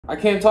I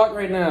can't talk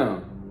right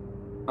now.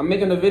 I'm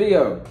making a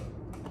video.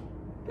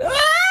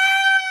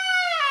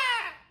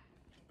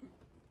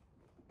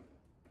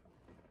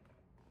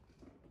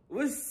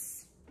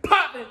 What's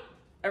poppin',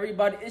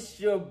 everybody? It's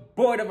your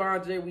boy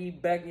Davine. We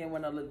back in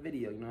with another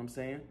video, you know what I'm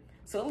saying?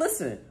 So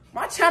listen,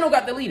 my channel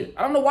got deleted.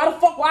 I don't know why the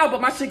fuck why,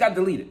 but my shit got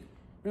deleted.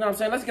 You know what I'm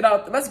saying? Let's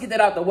get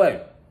that out the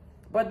way.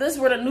 But this is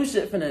where the new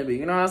shit finna be,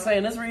 you know what I'm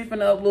saying? This is where you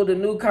finna upload the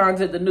new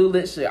content, the new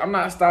lit shit. I'm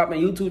not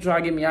stopping. YouTube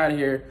trying to get me out of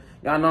here.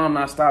 Y'all know I'm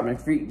not stopping.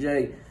 Freak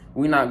J,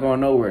 we not going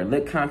nowhere.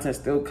 Lit content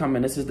still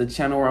coming. This is the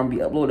channel where I'm gonna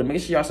be uploading.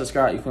 Make sure y'all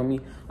subscribe, you feel me?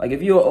 Like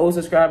if you're an old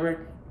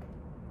subscriber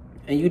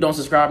and you don't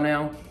subscribe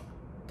now,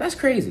 that's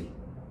crazy.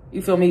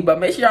 You feel me? But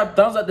make sure y'all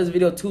thumbs up this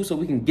video too so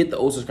we can get the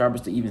old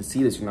subscribers to even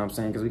see this, you know what I'm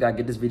saying? Because we got to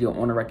get this video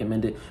on the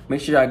recommended.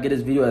 Make sure y'all get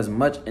this video as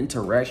much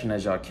interaction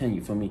as y'all can,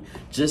 you feel me?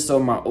 Just so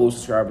my old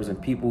subscribers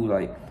and people,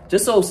 like,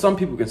 just so some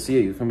people can see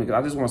it, you feel me? Because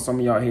I just want some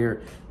of y'all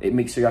here, it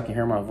makes sure y'all can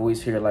hear my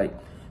voice here, like,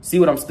 see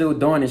what I'm still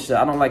doing and shit.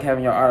 I don't like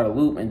having y'all out of the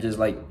loop and just,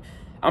 like,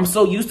 I'm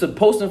so used to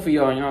posting for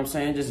y'all, you know what I'm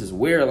saying? Just is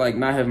weird, like,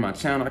 not having my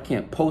channel. I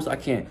can't post. I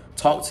can't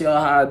talk to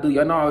y'all how I do.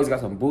 Y'all know I always got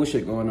some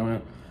bullshit going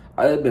on.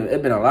 It's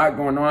been a lot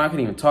going on. I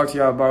can't even talk to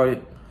y'all about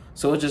it.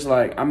 So it's just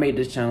like, I made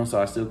this channel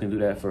so I still can do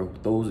that for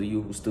those of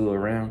you who still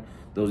around.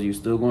 Those of you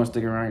still going to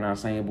stick around, you know what I'm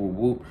saying? Whoop,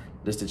 whoop.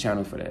 This the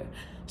channel for that.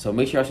 So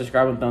make sure y'all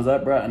subscribe and thumbs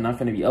up, bro. And I'm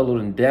finna be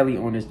uploading daily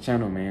on this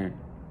channel, man.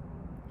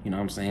 You know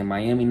what I'm saying?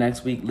 Miami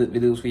next week, lit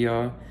videos for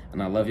y'all.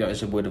 And I love y'all. It's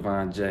your boy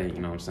Davine J.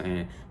 You know what I'm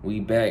saying? We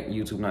back.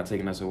 YouTube not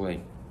taking us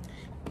away.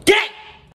 Get!